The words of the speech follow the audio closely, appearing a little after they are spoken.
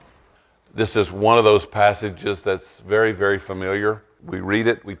This is one of those passages that's very, very familiar. We read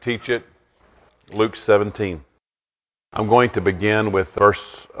it, we teach it. Luke 17. I'm going to begin with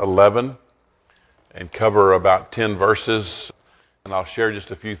verse 11 and cover about 10 verses, and I'll share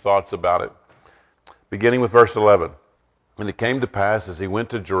just a few thoughts about it. Beginning with verse 11. And it came to pass as he went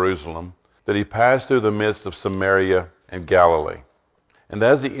to Jerusalem that he passed through the midst of Samaria and Galilee. And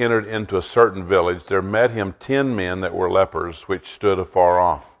as he entered into a certain village, there met him 10 men that were lepers, which stood afar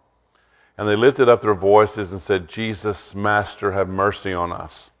off. And they lifted up their voices and said, Jesus, Master, have mercy on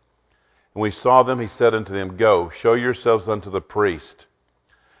us. And when he saw them, he said unto them, Go, show yourselves unto the priest.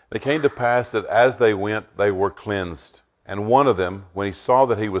 And it came to pass that as they went, they were cleansed. And one of them, when he saw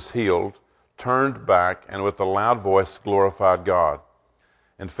that he was healed, turned back, and with a loud voice glorified God,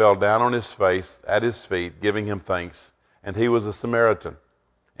 and fell down on his face at his feet, giving him thanks. And he was a Samaritan.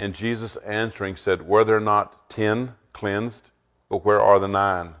 And Jesus answering said, Were there not 10 cleansed? But where are the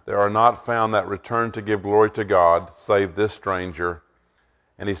 9? There are not found that return to give glory to God, save this stranger.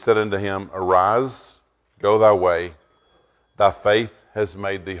 And he said unto him, Arise, go thy way, thy faith has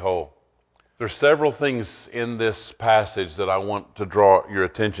made thee whole. There are several things in this passage that I want to draw your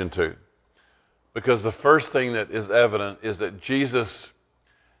attention to. Because the first thing that is evident is that Jesus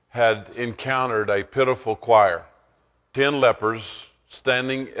had encountered a pitiful choir. 10 lepers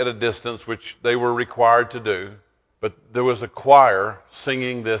standing at a distance, which they were required to do. But there was a choir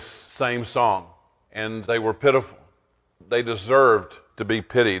singing this same song, and they were pitiful. They deserved to be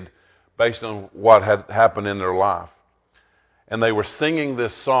pitied based on what had happened in their life. And they were singing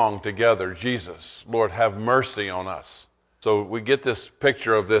this song together, Jesus, Lord, have mercy on us. So we get this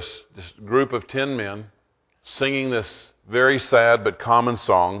picture of this group of 10 men singing this very sad but common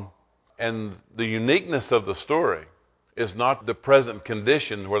song. And the uniqueness of the story is not the present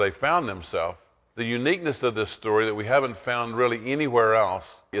condition where they found themselves. The uniqueness of this story that we haven't found really anywhere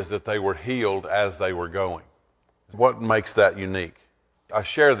else is that they were healed as they were going. What makes that unique? I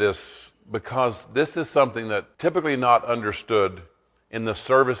share this because this is something that typically not understood in the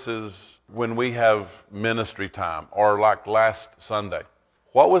services when we have ministry time, or like last Sunday.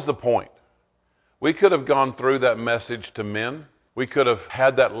 What was the point? We could have gone through that message to men. We could have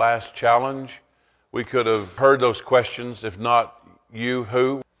had that last challenge. We could have heard those questions, if not you,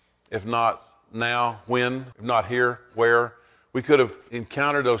 who? If not now, when? If not here, where? We could have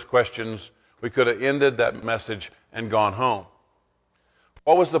encountered those questions. We could have ended that message and gone home.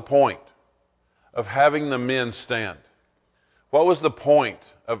 What was the point of having the men stand? What was the point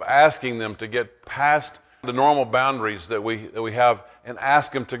of asking them to get past the normal boundaries that we have and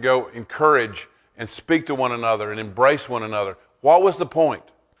ask them to go encourage and speak to one another and embrace one another? What was the point?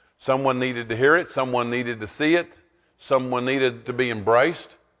 Someone needed to hear it. Someone needed to see it. Someone needed to be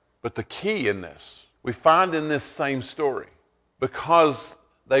embraced. But the key in this, we find in this same story, because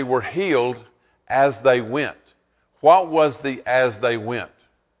they were healed as they went. What was the as they went?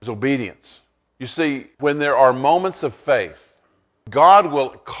 It was obedience. You see, when there are moments of faith, God will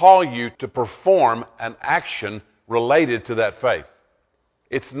call you to perform an action related to that faith.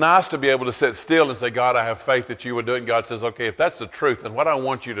 It's nice to be able to sit still and say, God, I have faith that you would do it. And God says, okay, if that's the truth, then what I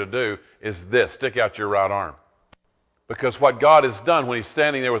want you to do is this, stick out your right arm. Because what God has done when he's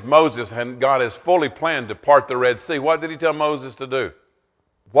standing there with Moses and God has fully planned to part the Red Sea, what did he tell Moses to do?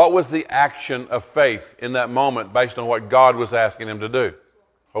 What was the action of faith in that moment based on what God was asking him to do?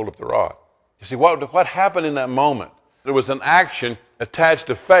 Hold up the rod. You see, what happened in that moment? There was an action attached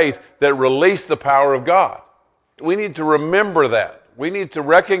to faith that released the power of God. We need to remember that. We need to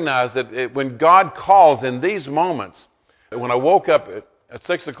recognize that when God calls in these moments, when I woke up at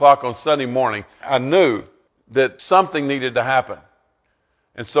 6 o'clock on Sunday morning, I knew that something needed to happen.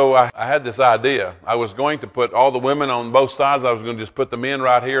 And so I had this idea. I was going to put all the women on both sides. I was going to just put the men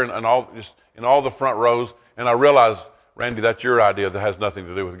right here and all in all the front rows. And I realized, Randy, that's your idea. That has nothing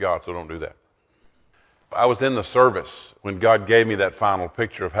to do with God, so don't do that. I was in the service when God gave me that final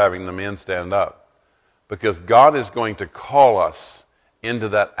picture of having the men stand up. Because God is going to call us into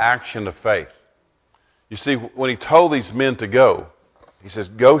that action of faith. You see, when he told these men to go, he says,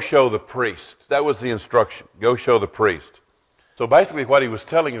 go show the priest. That was the instruction. Go show the priest. So basically what he was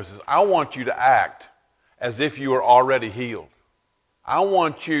telling us is, I want you to act as if you were already healed. I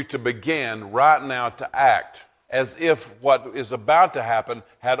want you to begin right now to act as if what is about to happen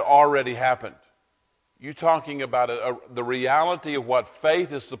had already happened. You're talking about the reality of what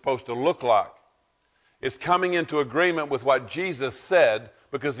faith is supposed to look like. It's coming into agreement with what Jesus said,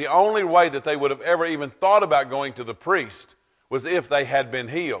 because the only way that they would have ever even thought about going to the priest was if they had been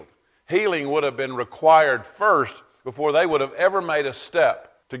healed. Healing would have been required first before they would have ever made a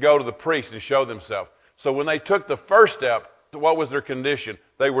step to go to the priest and show themselves. So when they took the first step, what was their condition?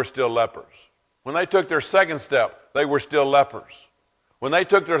 They were still lepers. When they took their second step, they were still lepers. When they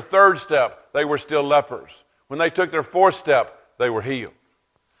took their third step, they were still lepers. When they took their fourth step, they were healed.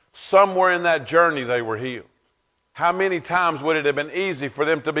 Somewhere in that journey, they were healed. How many times would it have been easy for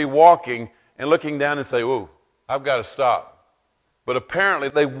them to be walking and looking down and say, "Ooh, I've got to stop"? But apparently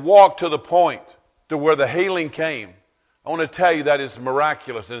they walked to the point to where the healing came. I want to tell you that is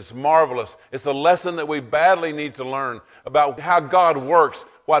miraculous and it's marvelous. It's a lesson that we badly need to learn about how God works,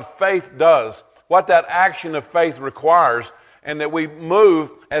 what faith does, what that action of faith requires, and that we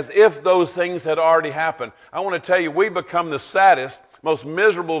move as if those things had already happened. I want to tell you, we become the saddest, most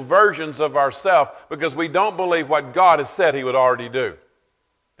miserable versions of ourselves because we don't believe what God has said He would already do.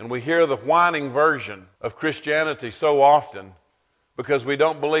 And we hear the whining version of Christianity so often because we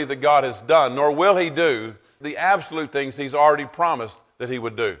don't believe that God has done, nor will He do, the absolute things He's already promised that He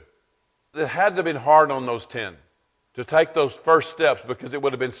would do. It had to have been hard on those 10 to take those first steps because it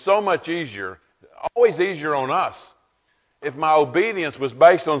would have been so much easier, always easier on us, if my obedience was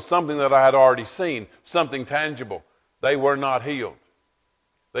based on something that I had already seen, something tangible. They were not healed.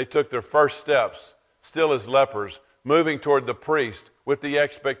 They took their first steps, still as lepers, moving toward the priest with the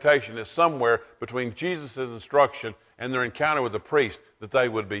expectation that somewhere between Jesus' instruction and their encounter with the priest that they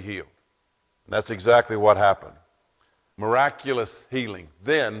would be healed. And that's exactly what happened. Miraculous healing.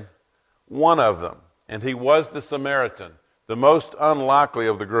 Then one of them, and he was the Samaritan, the most unlikely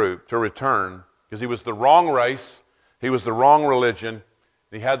of the group to return because he was the wrong race, he was the wrong religion,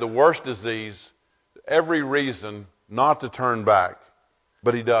 and he had the worst disease, every reason not to turn back.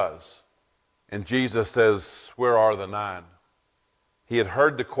 But he does. And Jesus says, "Where are the 9? He had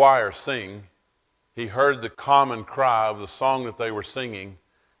heard the choir sing. He heard the common cry of the song that they were singing,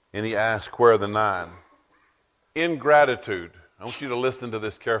 and he asked, "Where are the 9? Ingratitude. I want you to listen to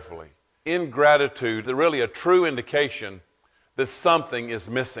this carefully. Ingratitude is really a true indication that something is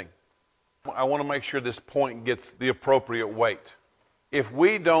missing. I want to make sure this point gets the appropriate weight. If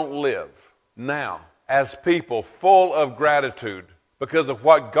we don't live now as people full of gratitude because of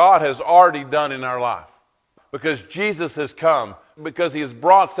what God has already done in our life, because Jesus has come, because He has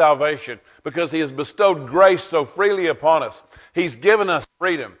brought salvation, because He has bestowed grace so freely upon us, He's given us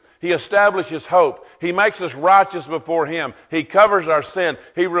freedom, He establishes hope, He makes us righteous before Him, He covers our sin,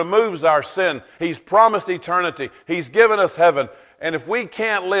 He removes our sin, He's promised eternity, He's given us heaven. And if we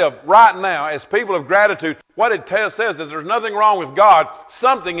can't live right now as people of gratitude, what it says is there's nothing wrong with God,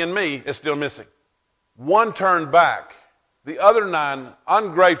 something in me is still missing." One turned back, the other 9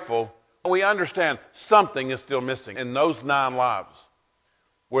 ungrateful. We understand something is still missing in those 9 lives.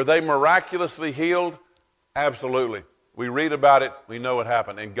 Were they miraculously healed? Absolutely. We read about it, we know what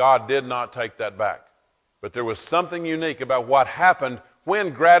happened, and God did not take that back. But there was something unique about what happened when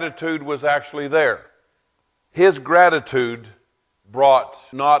gratitude was actually there. His gratitude brought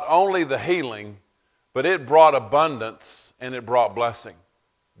not only the healing, but it brought abundance and it brought blessing.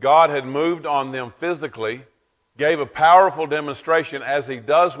 God had moved on them physically, gave a powerful demonstration, as He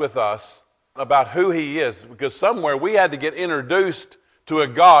does with us, about who He is, because somewhere we had to get introduced to a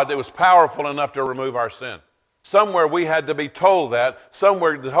God that was powerful enough to remove our sin. Somewhere we had to be told that.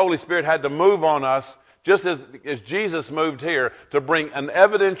 Somewhere the Holy Spirit had to move on us, just as Jesus moved here, to bring an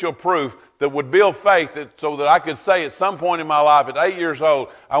evidential proof that would build faith so that I could say at some point in my life, at 8 years old,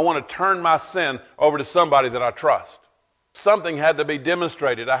 I want to turn my sin over to somebody that I trust. Something had to be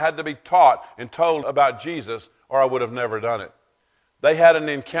demonstrated. I had to be taught and told about Jesus, or I would have never done it. They had an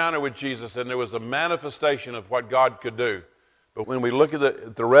encounter with Jesus, and there was a manifestation of what God could do. But when we look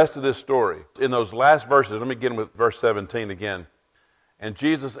at the rest of this story, in those last verses, let me begin with verse 17 again. "And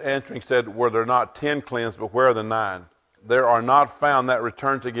Jesus answering said, Were there not 10 cleansed, but where are the 9? There are not found that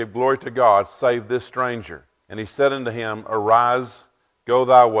return to give glory to God, save this stranger. And He said unto him, Arise, go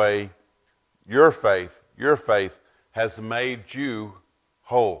thy way, your faith has made you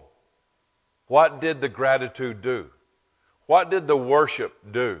whole." What did the gratitude do? What did the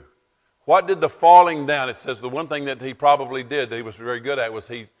worship do? What did the falling down? It says the one thing that he probably did that he was very good at was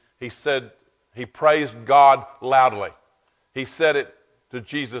he said he praised God loudly. He said it to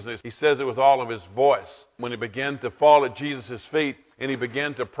Jesus. He says it with all of his voice. When he began to fall at Jesus' feet and he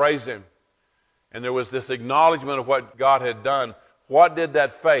began to praise Him, and there was this acknowledgement of what God had done, what did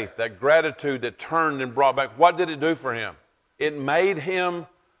that faith, that gratitude that turned and brought back, what did it do for him? It made him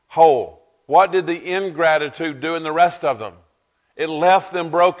whole. What did the ingratitude do in the rest of them? It left them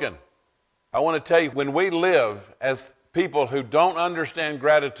broken. I want to tell you, when we live as people who don't understand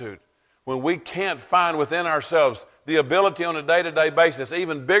gratitude, when we can't find within ourselves the ability on a day-to-day basis,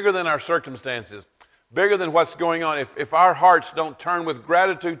 even bigger than our circumstances, bigger than what's going on, if our hearts don't turn with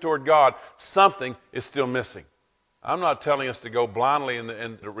gratitude toward God, something is still missing. I'm not telling us to go blindly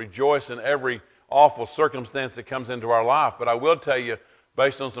and to rejoice in every awful circumstance that comes into our life, but I will tell you,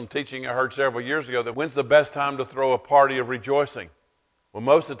 based on some teaching I heard several years ago, that when's the best time to throw a party of rejoicing? Well,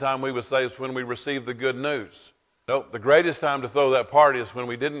 most of the time we would say it's when we receive the good news. Nope, the greatest time to throw that party is when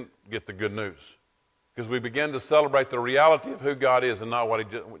we didn't get the good news, because we begin to celebrate the reality of who God is and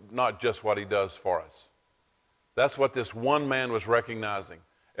not just what he does for us. That's what this one man was recognizing.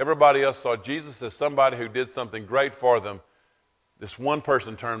 Everybody else saw Jesus as somebody who did something great for them. This one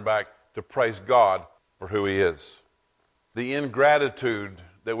person turned back to praise God for who he is. The ingratitude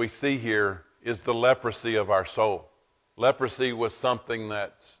that we see here is the leprosy of our soul. Leprosy was something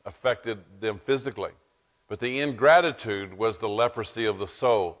that affected them physically, but the ingratitude was the leprosy of the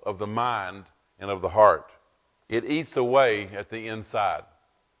soul, of the mind, and of the heart. It eats away at the inside.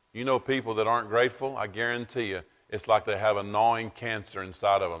 You know people that aren't grateful, I guarantee you, it's like they have a gnawing cancer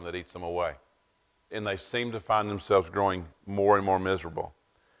inside of them that eats them away. And they seem to find themselves growing more and more miserable.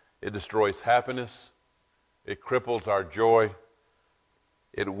 It destroys happiness. It cripples our joy.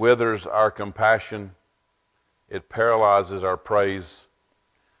 It withers our compassion. It paralyzes our praise.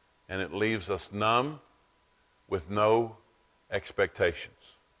 And it leaves us numb with no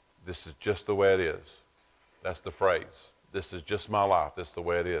expectations. This is just the way it is. That's the phrase. This is just my life. This is the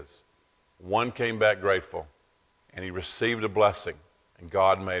way it is. One came back grateful, and he received a blessing, and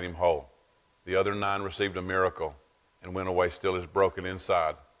God made him whole. The other 9 received a miracle and went away still as broken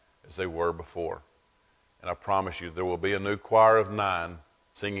inside as they were before. And I promise you, there will be a new choir of 9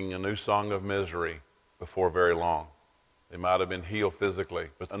 singing a new song of misery before very long. They might have been healed physically,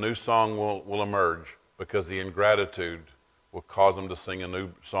 but a new song will emerge, because the ingratitude will cause them to sing a new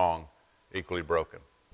song equally broken.